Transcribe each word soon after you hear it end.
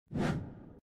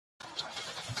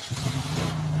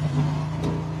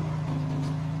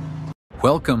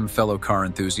Welcome, fellow car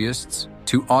enthusiasts,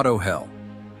 to AutoHell.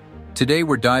 Today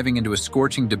we're diving into a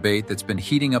scorching debate that's been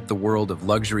heating up the world of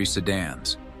luxury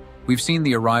sedans. We've seen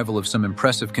the arrival of some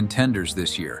impressive contenders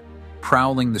this year,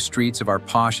 prowling the streets of our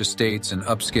posh estates and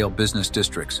upscale business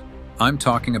districts. I'm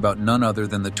talking about none other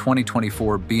than the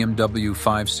 2024 BMW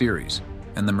 5 Series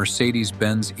and the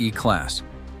Mercedes-Benz E-Class,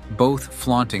 both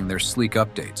flaunting their sleek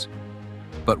updates.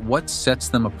 But what sets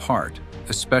them apart,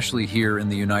 especially here in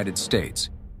the United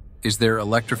States, is their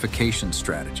electrification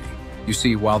strategy. You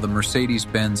see, while the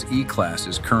Mercedes-Benz E-Class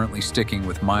is currently sticking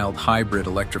with mild hybrid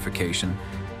electrification,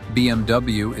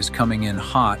 BMW is coming in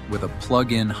hot with a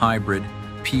plug-in hybrid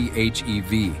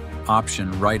PHEV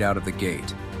option right out of the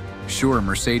gate. Sure,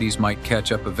 Mercedes might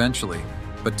catch up eventually,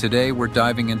 but today we're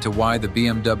diving into why the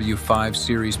BMW 5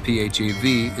 Series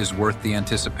PHEV is worth the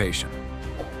anticipation.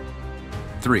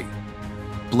 3.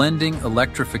 Blending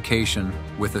electrification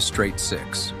with a straight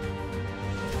six.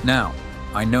 Now,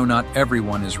 I know not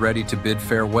everyone is ready to bid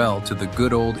farewell to the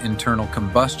good old internal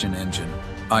combustion engine,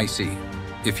 ICE.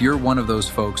 If you're one of those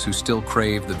folks who still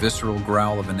crave the visceral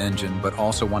growl of an engine but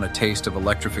also want a taste of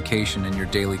electrification in your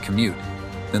daily commute,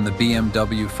 then the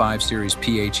BMW 5 Series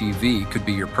PHEV could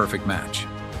be your perfect match.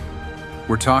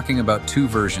 We're talking about two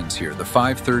versions here, the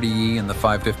 530e and the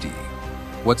 550e.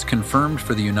 What's confirmed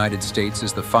for the United States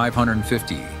is the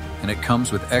 550e, and it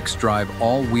comes with xDrive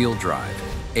all-wheel drive,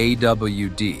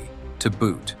 AWD, to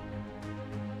boot.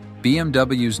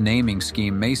 BMW's naming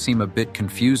scheme may seem a bit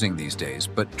confusing these days,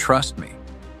 but trust me,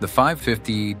 the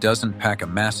 550e doesn't pack a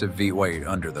massive V8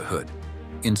 under the hood.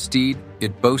 Instead,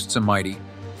 it boasts a mighty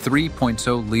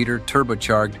 3.0-liter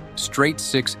turbocharged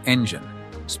straight-six engine,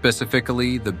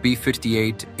 specifically the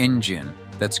B58 engine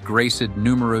that's graced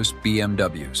numerous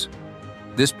BMWs.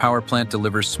 This power plant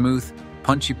delivers smooth,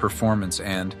 punchy performance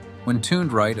and, when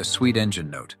tuned right, a sweet engine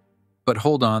note. But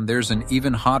hold on, there's an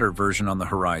even hotter version on the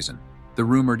horizon, the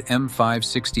rumored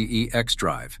M560e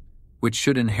xDrive, which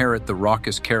should inherit the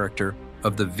raucous character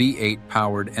of the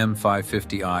V8-powered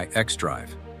M550i xDrive.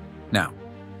 Now,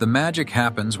 the magic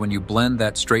happens when you blend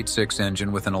that straight-six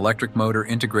engine with an electric motor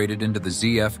integrated into the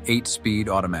ZF 8-speed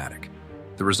automatic.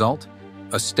 The result?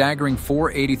 A staggering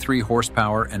 483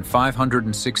 horsepower and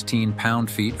 516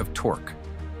 pound-feet of torque.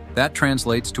 That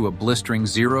translates to a blistering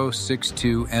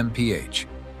 0.62 mph,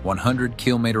 100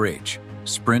 km/h,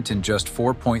 sprint in just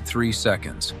 4.3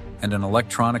 seconds, and an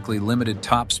electronically limited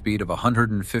top speed of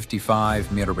 155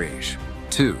 mph.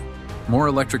 2. More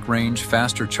electric range,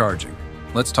 faster charging.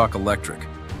 Let's talk electric.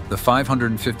 The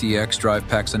 550 xDrive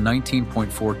packs a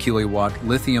 19.4 kilowatt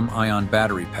lithium-ion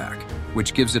battery pack,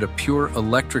 which gives it a pure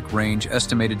electric range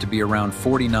estimated to be around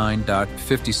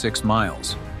 49.56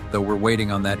 miles, though we're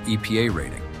waiting on that EPA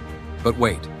rating. But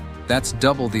wait, that's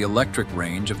double the electric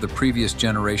range of the previous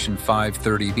generation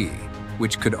 530e,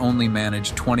 which could only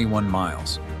manage 21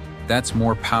 miles. That's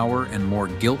more power and more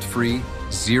guilt-free,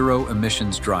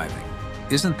 zero-emissions driving.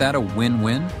 Isn't that a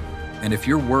win-win? And if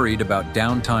you're worried about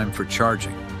downtime for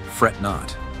charging, fret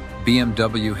not.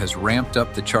 BMW has ramped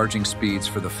up the charging speeds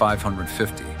for the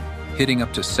 550, hitting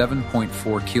up to 7.4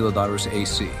 kWh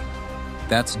AC.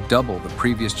 That's double the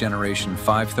previous generation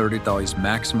 530's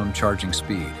maximum charging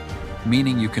speed,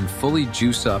 meaning you can fully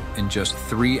juice up in just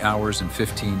 3 hours and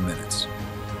 15 minutes.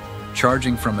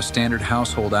 Charging from a standard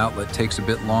household outlet takes a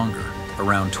bit longer,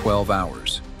 around 12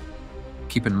 hours.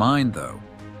 Keep in mind, though,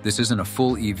 this isn't a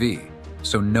full EV,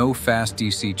 so no fast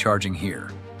DC charging here.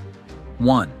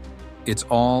 1. It's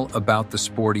all about the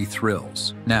sporty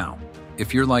thrills. Now,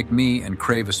 if you're like me and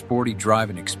crave a sporty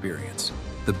driving experience,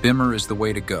 the Bimmer is the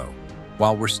way to go.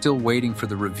 While we're still waiting for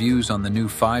the reviews on the new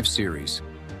 5 Series,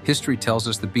 history tells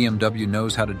us the BMW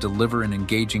knows how to deliver an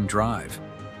engaging drive.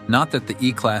 Not that the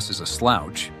E-Class is a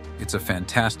slouch, it's a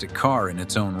fantastic car in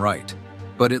its own right,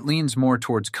 but it leans more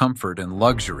towards comfort and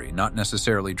luxury, not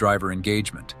necessarily driver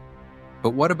engagement.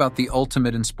 But what about the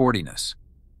ultimate in sportiness?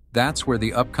 That's where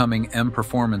the upcoming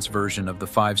M-Performance version of the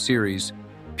 5 Series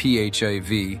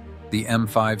PHEV, the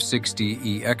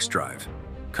M560e xDrive,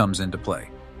 comes into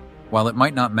play. While it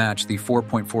might not match the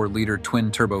 4.4-liter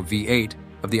twin-turbo V8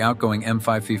 of the outgoing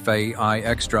M550i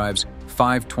xDrive's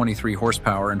 523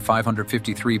 horsepower and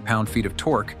 553 pound-feet of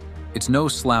torque, it's no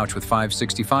slouch with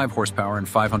 565 horsepower and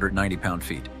 590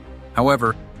 pound-feet.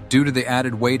 However, due to the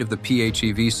added weight of the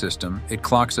PHEV system, it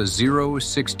clocks a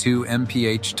 0.62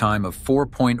 mph time of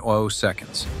 4.0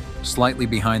 seconds, slightly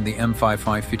behind the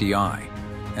M550i.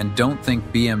 And don't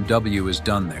think BMW is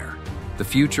done there. The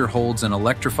future holds an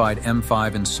electrified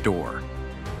M5 in store.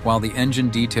 While the engine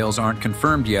details aren't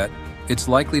confirmed yet, it's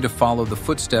likely to follow the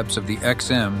footsteps of the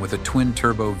XM with a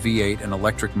twin-turbo V8 and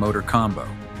electric motor combo.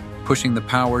 pushing the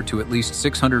power to at least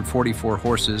 644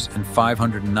 horses and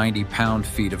 590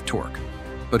 pound-feet of torque.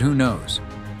 But who knows?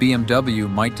 BMW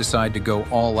might decide to go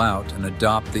all out and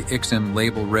adopt the XM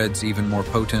label red's even more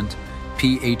potent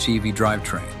PHEV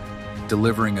drivetrain,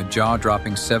 delivering a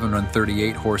jaw-dropping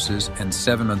 738 horses and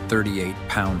 738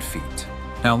 pound-feet.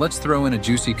 Now let's throw in a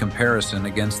juicy comparison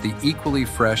against the equally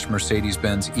fresh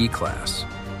Mercedes-Benz E-Class.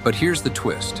 But here's the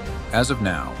twist. As of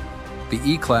now, the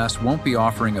E-Class won't be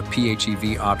offering a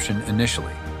PHEV option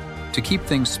initially. To keep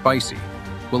things spicy,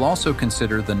 we'll also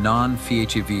consider the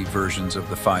non-PHEV versions of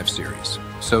the 5 Series.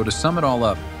 So to sum it all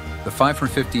up, the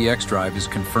 550 xDrive is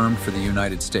confirmed for the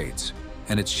United States,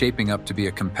 and it's shaping up to be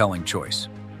a compelling choice.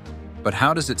 But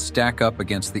how does it stack up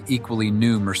against the equally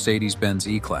new Mercedes-Benz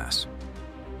E-Class?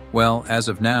 Well, as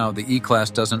of now, the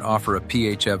E-Class doesn't offer a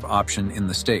PHEV option in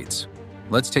the States.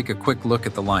 Let's take a quick look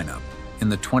at the lineup. In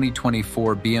the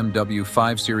 2024 BMW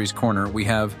 5 Series corner, we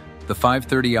have the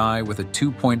 530i with a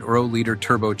 2.0-liter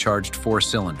turbocharged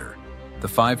 4-cylinder, the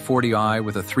 540i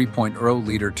with a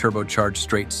 3.0-liter turbocharged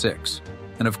straight 6,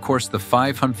 and of course the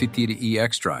 550e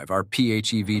xDrive, our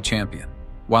PHEV champion.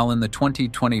 While in the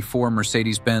 2024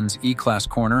 Mercedes-Benz E-Class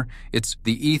corner, it's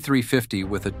the E350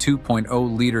 with a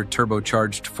 2.0-liter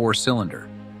turbocharged 4-cylinder,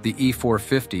 the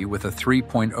E450 with a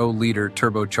 3.0-liter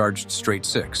turbocharged straight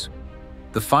 6.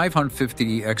 The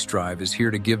 550e xDrive is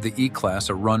here to give the E-Class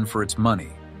a run for its money.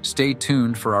 Stay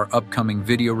tuned for our upcoming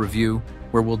video review,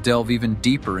 where we'll delve even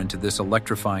deeper into this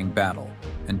electrifying battle.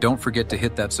 And don't forget to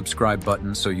hit that subscribe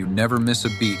button so you never miss a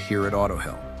beat here at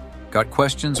AutoHell. Got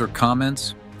questions or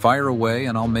comments? Fire away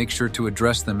and I'll make sure to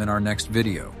address them in our next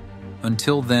video.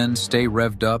 Until then, stay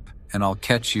revved up and I'll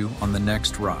catch you on the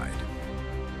next ride.